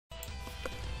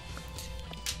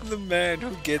The man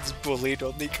who gets bullied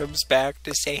only comes back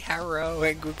to say hello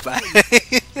and goodbye.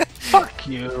 Fuck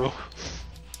you.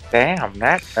 Damn,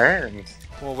 that burns.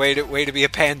 Well, way to be a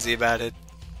pansy about it.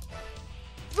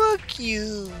 Fuck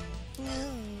you.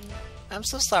 I'm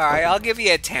so sorry. I'll give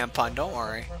you a tampon. Don't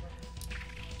worry.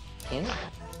 Yeah.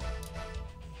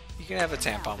 You can have a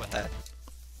tampon with that.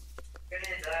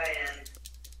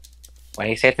 What do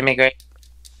you say to me, Greg?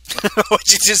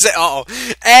 What'd you just say? Uh oh.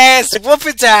 Ass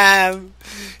whooping time.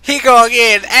 He go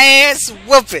again. Ass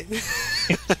whooping.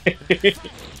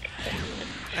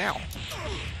 Ow.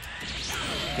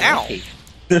 Ow.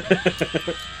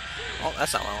 Oh,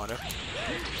 that's not what I want to do.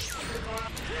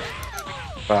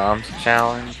 Bombs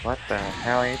challenge? What the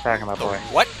hell are you talking about, boy?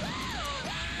 What?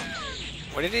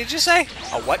 What did he just say?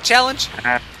 A what challenge?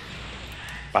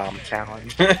 Bomb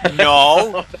challenge.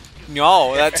 No.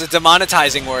 No, that's a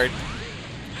demonetizing word.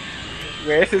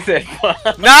 Where is it?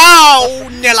 No!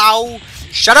 Nilo!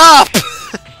 Shut up!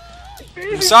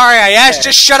 I'm sorry, I asked,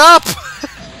 just shut up!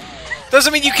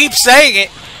 Doesn't mean you keep saying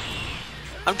it.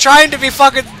 I'm trying to be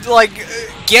fucking, like,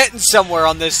 getting somewhere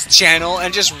on this channel,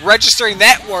 and just registering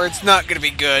that word's not gonna be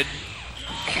good.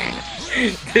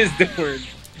 This is the word.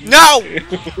 No!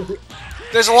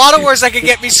 There's a lot of words that could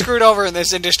get me screwed over in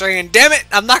this industry, and damn it,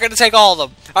 I'm not gonna take all of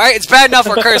them. Alright, it's bad enough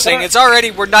we're cursing. It's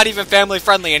already, we're not even family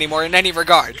friendly anymore in any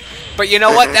regard. But you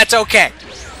know what? That's okay.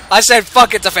 I said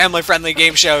fuck it to family friendly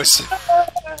game shows.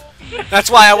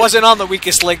 That's why I wasn't on the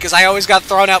weakest link, because I always got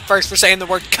thrown out first for saying the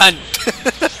word cunt.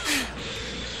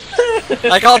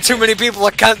 I called too many people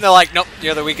a cunt, and they're like, nope,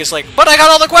 you're the weakest link. But I got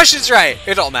all the questions right!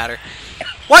 It don't matter.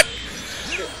 What?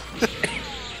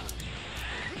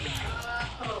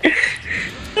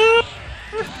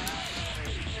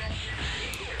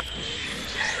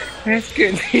 That's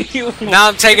good. Now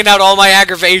I'm taking out all my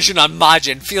aggravation on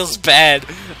Majin. Feels bad.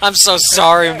 I'm so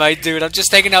sorry, my dude. I'm just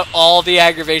taking out all the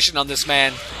aggravation on this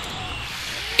man.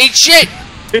 Eat shit!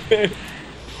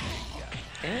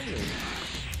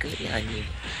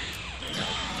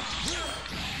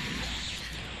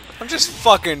 I'm just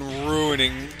fucking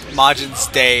ruining Majin's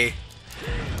day.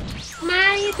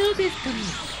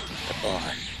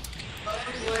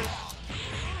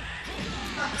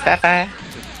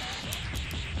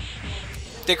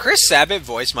 Did Chris Sabat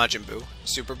voice Majin Buu?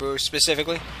 Super Buu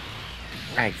specifically?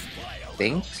 I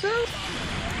think so.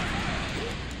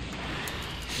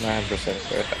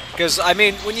 9%. Because, I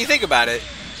mean, when you think about it,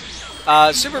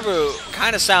 Super Buu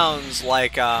kind of sounds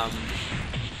like, well,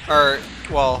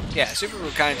 yeah, Super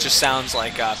Buu kind of just sounds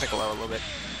like Piccolo a little bit.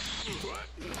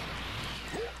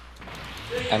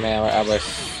 I mean, I would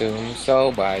assume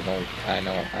so, but I don't.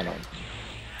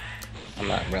 I'm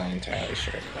not really entirely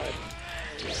sure. But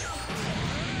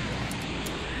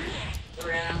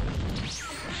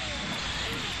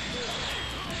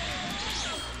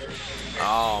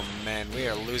oh man, we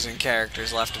are losing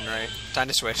characters left and right. Time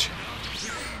to switch.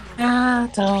 I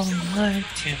don't want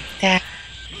to die.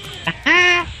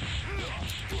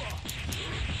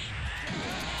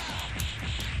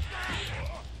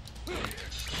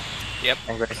 Yep.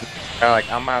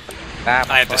 Like, I'm out to die.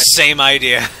 I had the same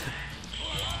idea.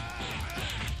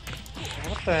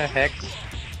 What the heck?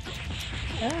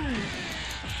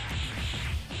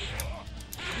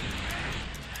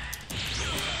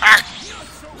 Ah!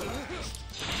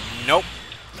 Nope.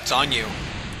 It's on you.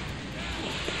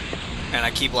 And I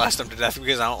keep blasting him to death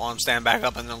because I don't want him standing back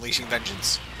up and unleashing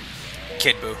vengeance.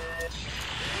 Kid Buu.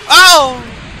 Oh!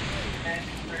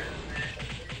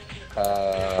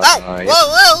 Whoa,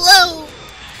 whoa!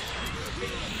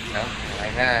 No,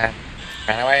 like that.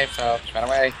 Run away, folks. Run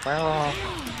away. Well.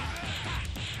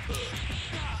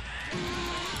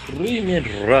 Really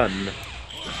run.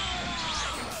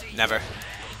 Never.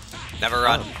 Never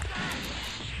run.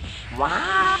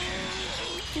 Wow.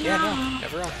 Yeah, no.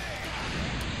 Never run.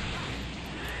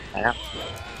 Yeah.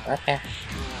 Okay.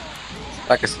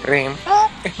 Like a scream.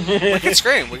 We can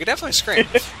scream. We can definitely scream.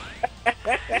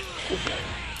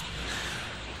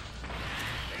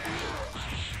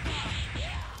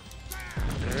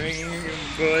 Scream,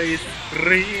 boys,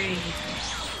 scream.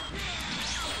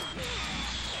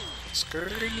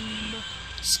 Scream.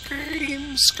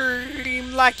 Scream,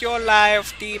 scream like your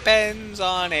life depends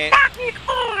on it. Fucking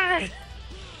whore!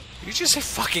 Did you just say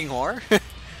fucking whore?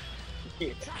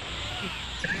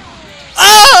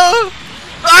 Oh!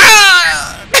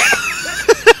 Ah!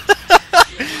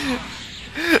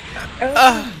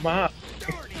 Ma.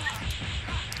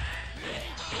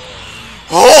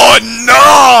 Oh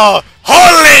no!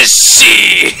 Holy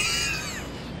shit!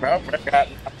 Nope, I got.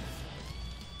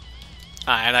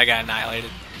 And I got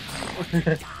annihilated.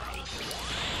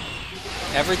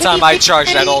 Every time I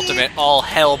charge that ultimate, all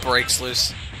hell breaks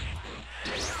loose.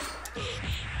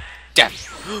 Damn.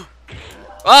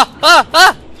 Ah! Ah!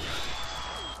 Ah!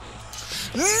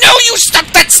 No, you stop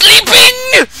that sleeping!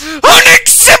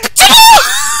 Unacceptable!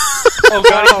 Oh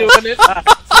god, he's doing it.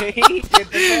 He did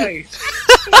the voice.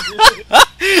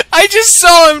 I just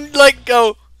saw him like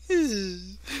go,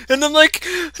 and I'm like,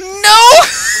 no.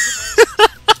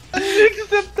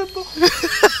 Unacceptable.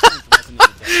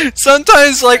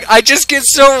 Sometimes, like, I just get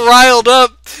so riled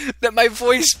up that my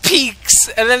voice peaks,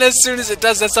 and then as soon as it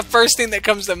does, that's the first thing that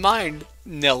comes to mind.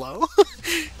 Nillo.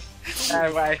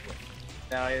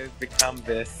 Now it's become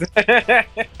this.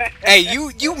 Hey,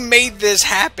 you made this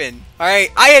happen, alright?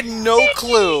 I had no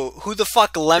clue who the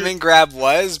fuck Lemon Grab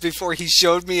was before he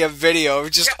showed me a video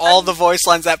of just all the voice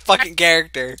lines of that fucking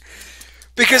character.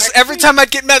 Because every time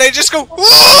I'd get mad, I'd just go,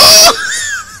 whoa!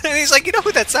 And he's like, you know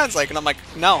who that sounds like? And I'm like,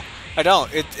 no, I don't.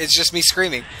 It's just me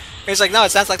screaming. And he's like, no,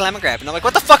 it sounds like Lemon Grab. And I'm like,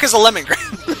 what the fuck is a Lemon Grab?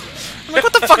 I'm like,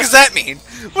 what the fuck does that mean?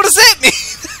 What does that mean?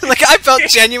 Like, I felt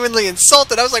genuinely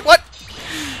insulted. I was like, what?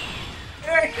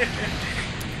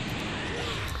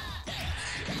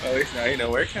 At least now you know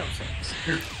where it comes from.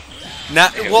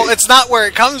 Well, it's not where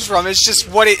it comes from. It's just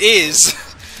what it is.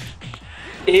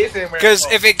 Because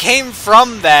if it came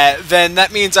from that, then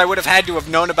that means I would have had to have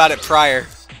known about it prior.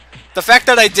 The fact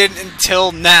that I didn't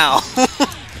until now.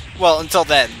 Well, until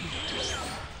then.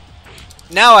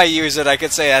 Now I use it, I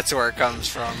could say that's where it comes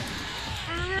from.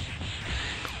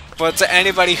 But to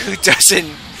anybody who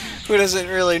doesn't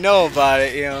really know about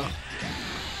it, you know.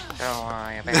 Don't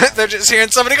worry about it. They're just hearing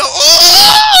somebody go,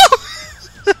 oh!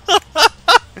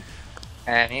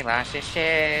 And he lost his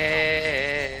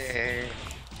shit.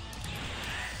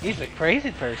 He's a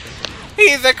crazy person.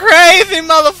 He's a crazy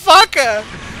motherfucker!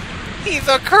 He's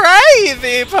a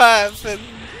crazy person!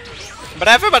 But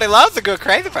everybody loves a good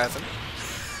crazy person.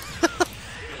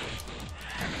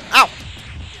 Ow!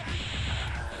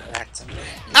 That's a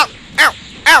Ow! Ow!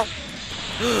 Ow!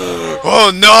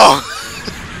 Oh no!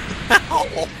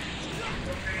 Ow!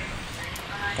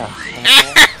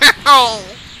 Ow!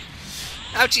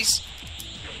 Ouchies!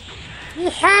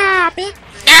 happy.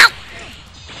 Ow!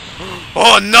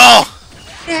 Oh no!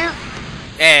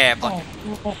 Yeah, block.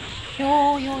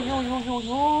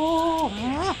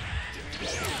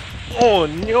 Oh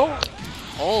no!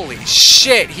 Holy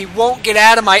shit, he won't get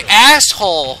out of my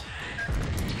asshole!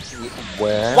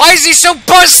 What? Why is he so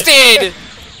busted?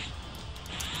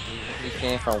 You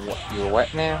came from what? You're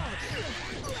what now?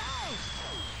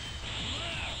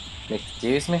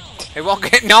 Excuse me? It won't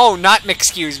get. No, not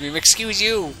excuse me. Excuse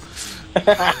you.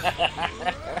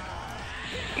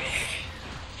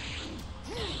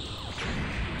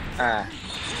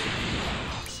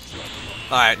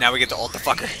 Alright, now we get to ult the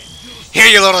fucker. Here,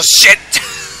 you little shit!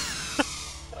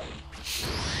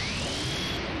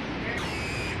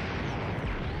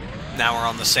 Now we're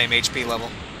on the same HP level.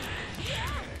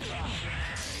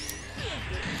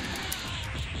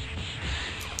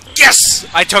 Yes!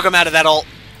 I took him out of that ult.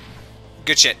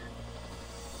 Good shit.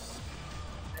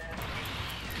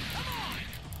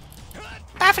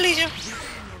 Bye, Felicia.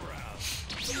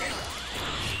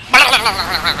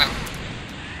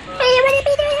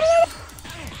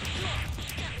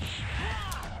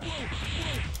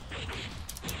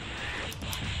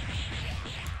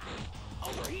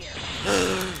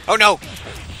 Oh no!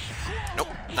 Nope,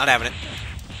 not having it.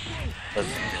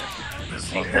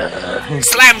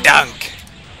 Slam dunk!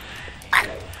 Ow!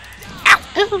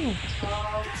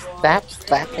 Stop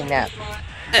slapping that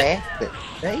bastard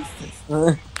faces.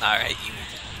 Alright, you.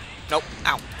 Nope.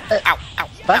 Ow. Ow. Ow.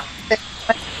 Ow.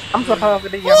 I'm supposed to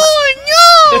be your. Oh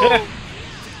no!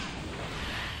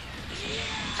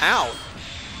 Ow.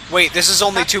 Wait, this is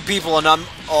only 2 people and I'm.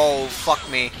 Oh, fuck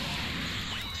me.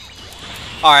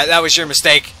 Alright, that was your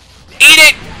mistake. Eat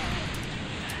it!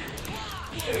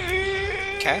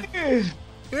 Okay.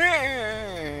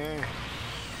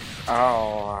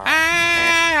 Oh.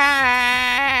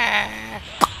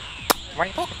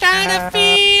 What kind of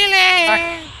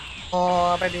feeling?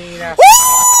 Oh, baby. Woo!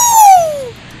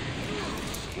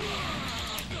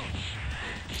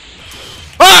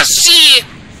 Oh shit!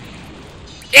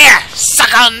 Yeah,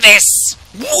 suck on this!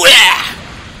 Yeah!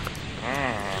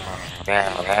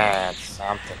 Yeah, that's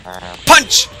something.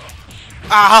 Punch!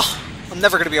 Ah, I'm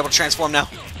never gonna be able to transform now.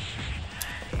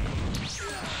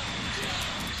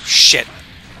 Shit.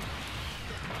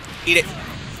 Eat it.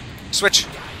 Switch.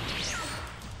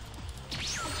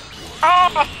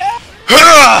 Oh.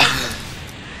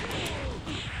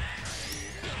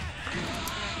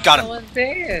 Got him. What's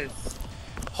this?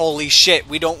 Holy shit,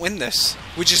 we don't win this.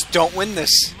 We just don't win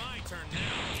this.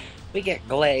 We get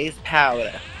glazed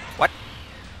powder. What?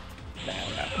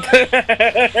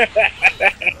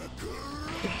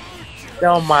 No.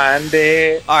 Don't mind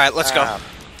it. Alright, let's go.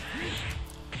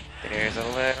 There's a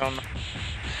little.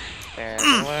 There's a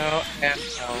little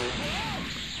echo.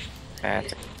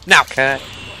 That's Now, cut.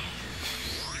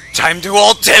 time to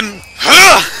ult him!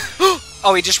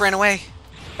 Oh, he just ran away.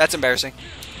 That's embarrassing.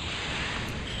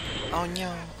 Oh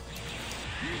no.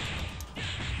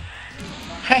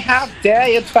 Hey, how dare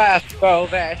you try to throw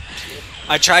that shit?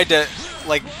 I tried to,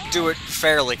 like, do it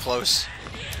fairly close.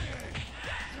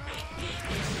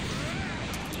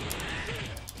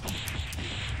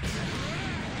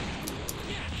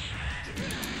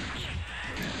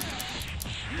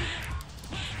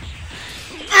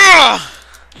 Ugh!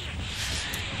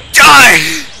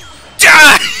 Die!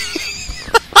 Die!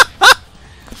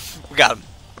 We got him.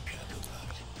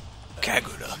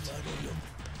 Kagura.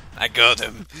 I got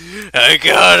him. I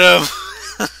got him.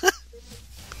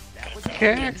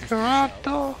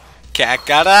 Kakarato.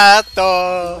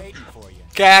 Kakarato.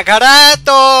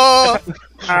 Kakarato.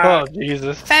 Oh,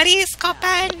 Jesus. Feliz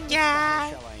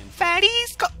compañía.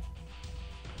 Feliz co...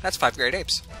 That's 5 great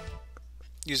apes.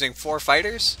 Using 4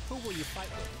 fighters? Who will you fight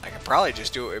with? I could probably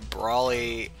just do it with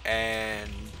Brawly and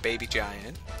Baby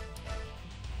Giant.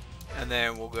 And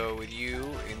then we'll go with you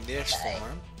in this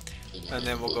form. And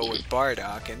then we'll go with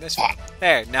Bardock in this form.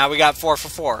 There, now we got 4 for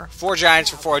 4. 4 giants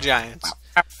for 4 giants.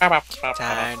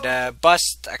 Time to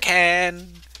bust a can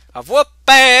of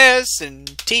whoop-ass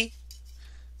and tea.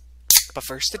 But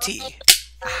first the tea.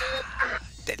 Ah,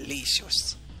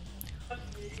 delicious.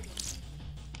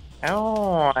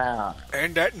 Oh, wow.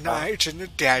 And at night in the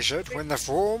desert, when the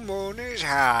full moon is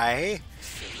high,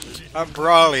 a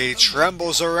Brawly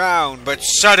trembles around, but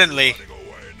suddenly,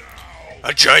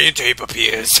 a giant ape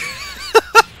appears.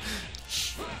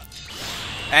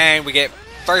 And we get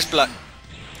first blood.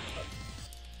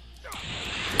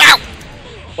 Ow!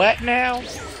 What now?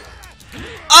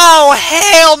 Oh,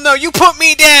 hell no! You put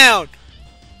me down!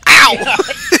 Ow!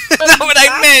 Not what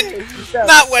I meant!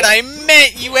 Not what I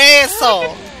meant, you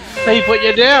asshole! He put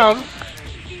you down.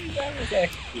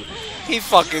 He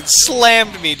fucking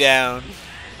slammed me down.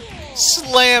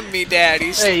 Slammed me,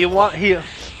 daddy. Hey, you want here?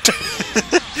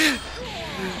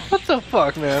 What the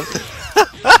fuck, man?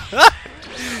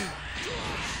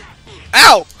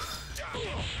 Ow!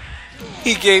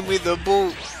 He gave me the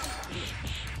boot.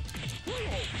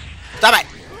 Stop it!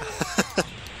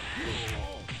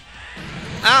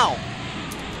 Ow!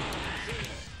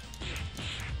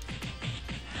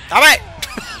 Stop it!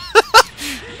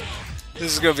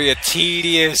 This is gonna be a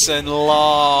tedious and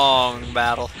long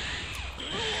battle.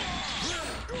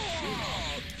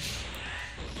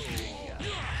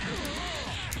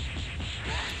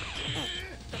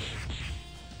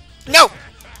 No!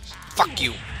 Fuck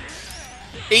you.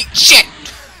 Eat shit!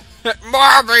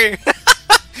 Mommy!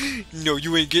 No,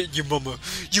 you ain't getting your mama.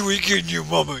 You ain't getting your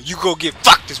mama. You go get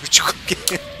fucked is what you gonna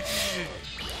get.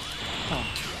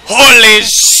 Holy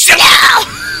shit!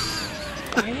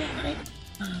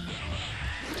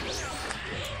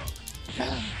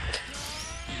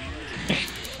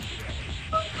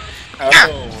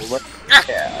 Oh, look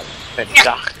at the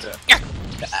doctor.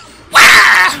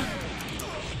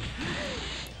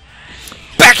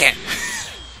 Back in!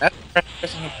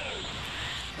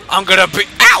 I'm gonna be.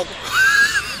 Ow!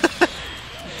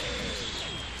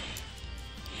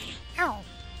 Ow.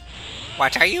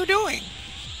 What are you doing?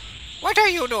 What are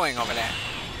you doing over there?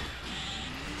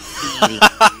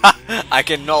 I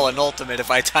can null an ultimate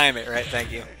if I time it right,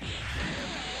 thank you.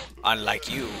 Unlike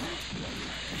you,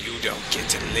 you don't get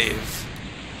to live.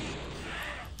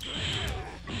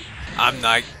 I'm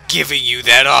not giving you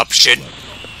that option.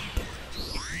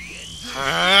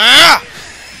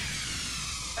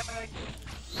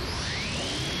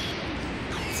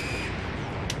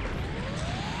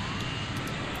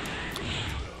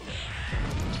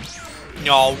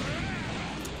 No.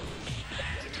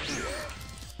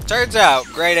 Turns out,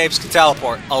 great apes can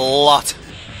teleport a lot.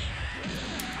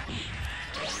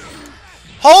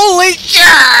 Holy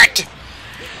shit!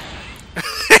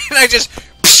 And I just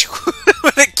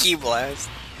with a key blast.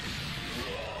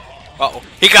 Uh-oh,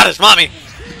 he got his mommy.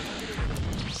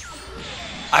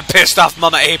 I pissed off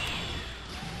Mama Ape.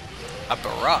 A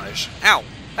barrage. Ow!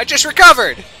 I just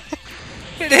recovered.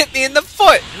 It hit me in the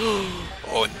foot.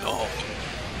 Oh no.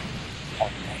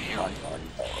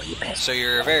 So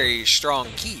you're a very strong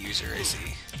key user, I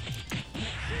see.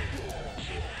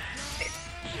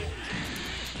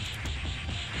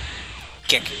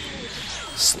 Kick.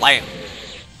 Slam.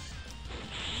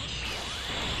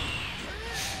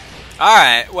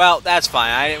 Alright, well, that's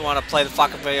fine. I didn't want to play the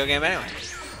fucking video game anyway.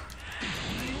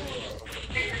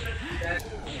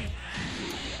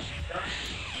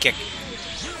 Kick.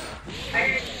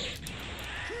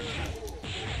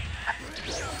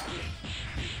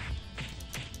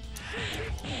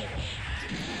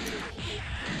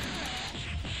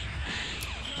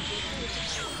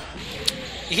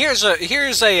 here's a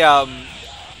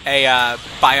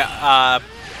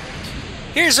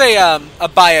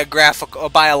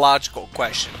biological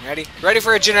question. Ready? Ready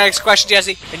for a genetics question,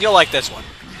 Jesse? And you'll like this one.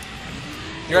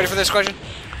 You ready for this question?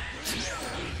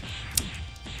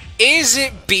 Is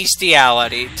it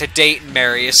bestiality to date and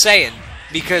marry a Saiyan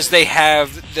because they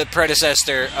have the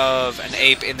predecessor of an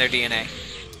ape in their DNA?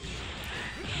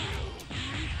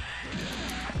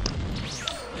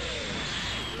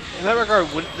 In that regard,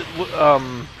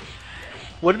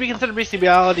 would it be considered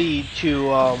bestiality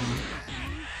to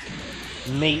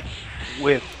mate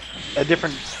with a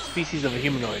different species of a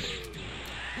humanoid?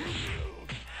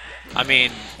 I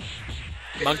mean,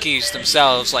 monkeys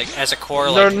themselves, like, as a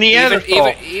core, They're like,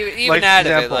 Neanderthal, even like, out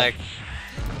of it, example. like,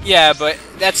 yeah, but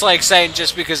that's like saying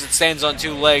just because it stands on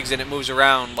two legs and it moves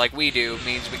around like we do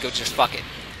means we go just fuck it.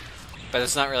 But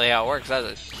that's not really how it works,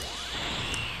 does it?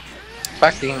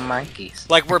 Fucking monkeys.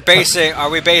 Like, are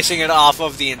we basing it off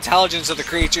of the intelligence of the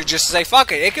creature just to say,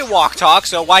 fuck it, it can walk, talk,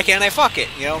 so why can't I fuck it,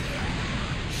 you know?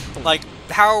 Like,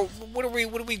 what are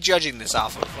we judging this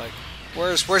off of? Like,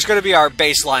 where's gonna be our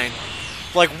baseline?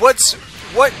 Like, what's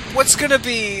gonna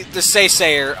be the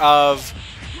say-sayer of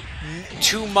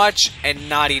too much and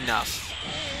not enough?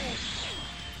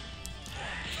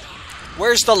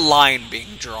 Where's the line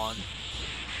being drawn?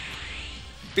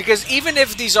 Because even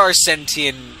if these are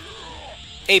sentient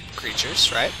ape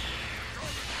creatures, right?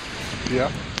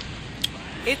 Yeah.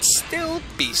 It's still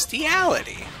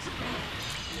bestiality.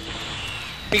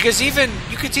 Because even,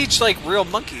 you could teach, like, real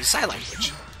monkeys sign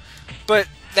language. But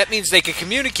that means they could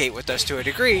communicate with us to a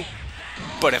degree.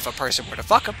 But if a person were to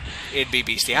fuck them, it'd be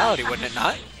bestiality, wouldn't it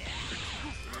not?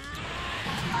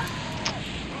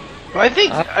 Well, I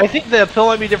think the appeal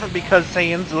might be different because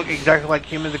Saiyans look exactly like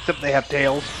humans except they have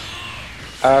tails.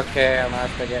 Okay, I'm not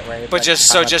to get ready. But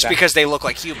just because they look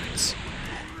like humans.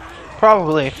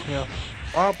 Probably, yeah.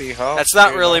 I'll be home. That's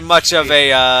not really much of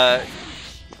a,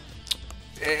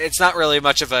 it's not really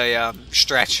much of a,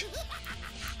 stretch.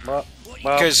 Well,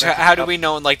 Because how do we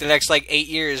know in, like, the next, like, 8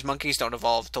 years monkeys don't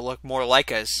evolve to look more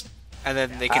like us? And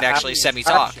then they can actually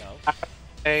semi-talk.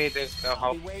 Hey, there's no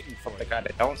hope for the guy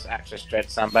that don't actually stretch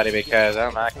somebody because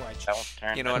I'm not don't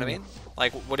turn. You know what I mean?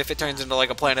 Like, what if it turns into, like,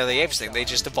 a Planet of the Apes thing? They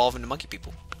just evolve into monkey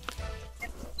people.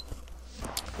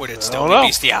 Would it still be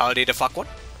bestiality to fuck one?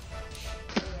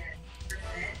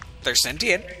 They're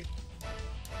sentient.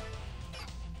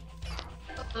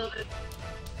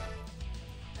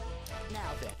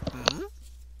 Hmm?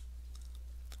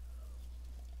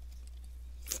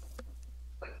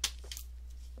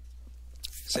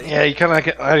 See? Yeah, I kind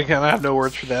of have no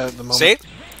words for that at the moment. See?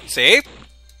 See?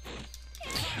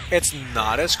 It's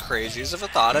not as crazy as I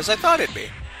thought it'd be.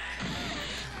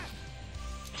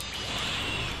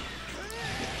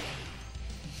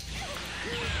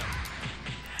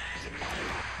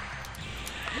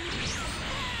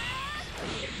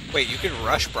 Wait, you can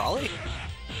rush Brawly?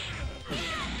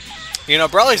 You know,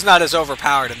 Brawly's not as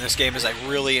overpowered in this game as I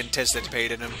really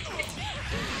anticipated him.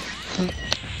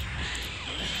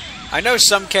 I know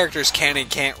some characters can and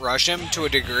can't rush him to a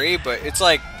degree, but it's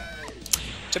like,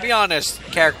 to be honest,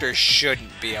 characters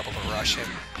shouldn't be able to rush him.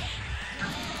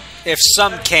 If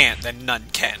some can't, then none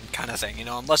can, kind of thing, you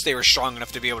know, unless they were strong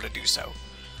enough to be able to do so.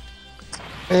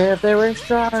 If they were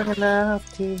strong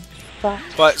enough to fuck.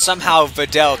 But somehow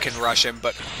Videl can rush him,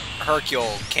 but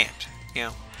Hercule can't, you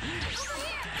know.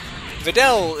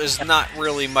 Videl is not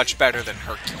really much better than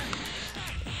Hercule.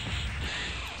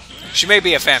 She may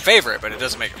be a fan favorite, but it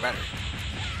doesn't make her better.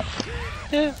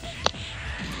 Yeah.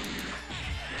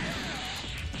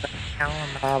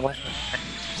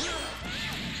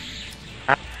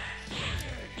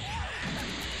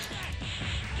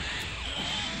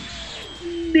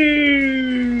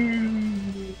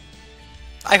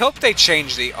 I hope they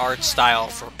change the art style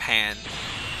for Pan.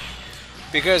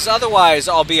 Because otherwise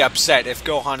I'll be upset if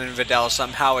Gohan and Videl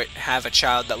somehow have a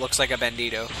child that looks like a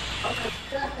Bandito.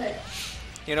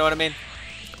 You know what I mean?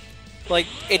 Like,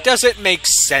 it doesn't make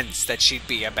sense that she'd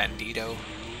be a Bandito.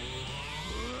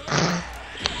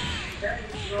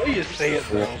 Oh, you say it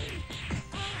though.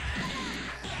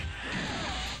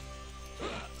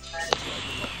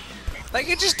 Like,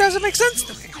 it just doesn't make sense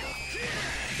to me.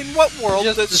 In what world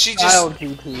does she just...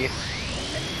 GT.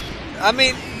 I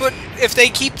mean, but if they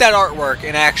keep that artwork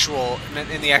in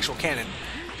the actual canon,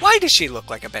 why does she look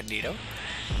like a Bandito?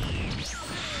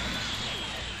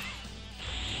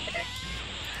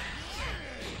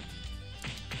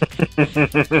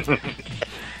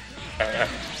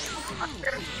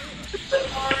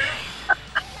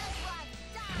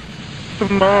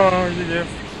 Come on, yeah.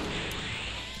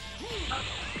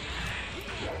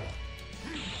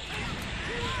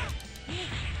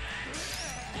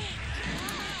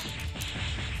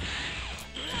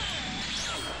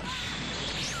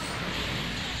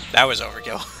 That was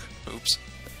overkill. Oops.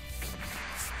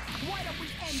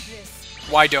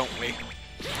 Why don't we?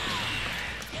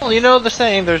 Well, you know the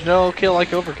saying, there's no kill like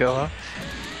overkill, huh?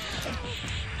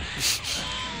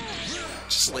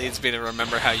 Just leads me to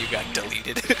remember how you got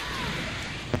deleted.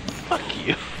 Fuck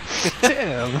you.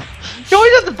 Damn. You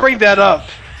always have to bring that up.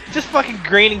 Just fucking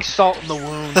graining salt in the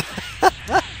wound.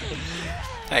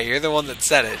 Hey, you're the one that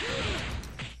said it.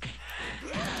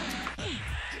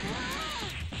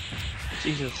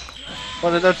 Jesus.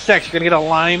 What is that sex? You're gonna get a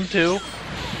lime too?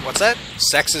 What's that?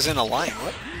 Sex is in a line.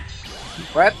 What?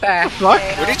 What the Fuck.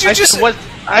 What did you just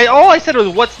say? All I said was,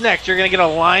 what's next? You're gonna get a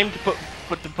lime to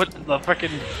put the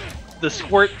fucking the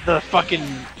squirt the fucking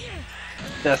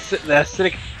the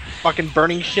acidic fucking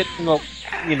burning shit in the,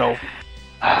 you know.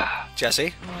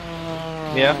 Jesse?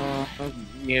 Yeah.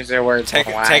 Use their words. Take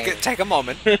a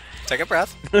moment. Take a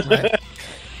breath. Right.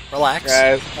 Relax.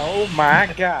 Guys, oh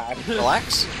my god.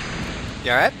 Relax.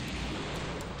 You alright?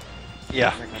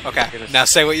 Yeah. Okay. Now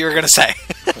say what you were gonna say.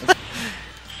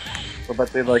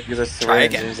 But they like use a Try syringe.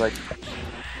 again. And he's like,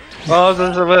 Well,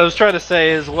 what I was trying to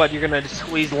say is, what, you're gonna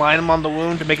squeeze lime on the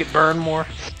wound to make it burn more?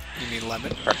 You need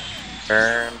lemon.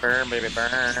 burn, burn, baby,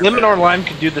 burn. Lemon burn. or lime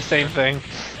could do the same thing.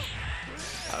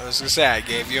 I was gonna say, I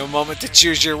gave you a moment to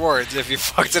choose your words. If you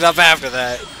fucked it up after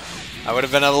that, I would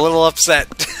have been a little upset.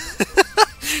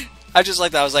 I just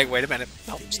like that. I was like, wait a minute.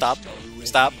 No, stop.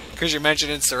 Stop. Because you're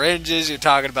mentioning syringes, you're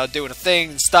talking about doing a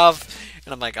thing and stuff.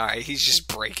 And I'm like, alright, he's just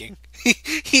breaking.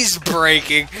 He's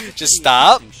breaking. Just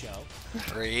stop.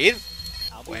 Breathe.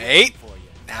 Wait.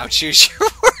 Now choose your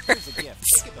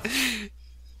words.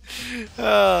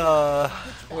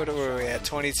 What were we at?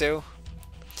 22?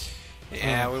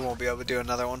 Yeah, we won't be able to do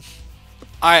another one.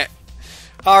 Alright.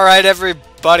 Alright,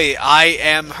 everybody. I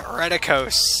am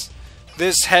Redicos.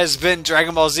 This has been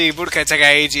Dragon Ball Z Budokai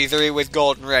Tenkaichi 3 with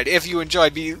Gold and Red. If you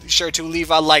enjoyed, be sure to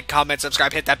leave a like, comment,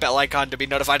 subscribe, hit that bell icon to be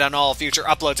notified on all future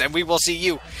uploads, and we will see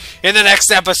you in the next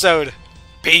episode.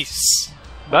 Peace.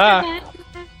 Bye.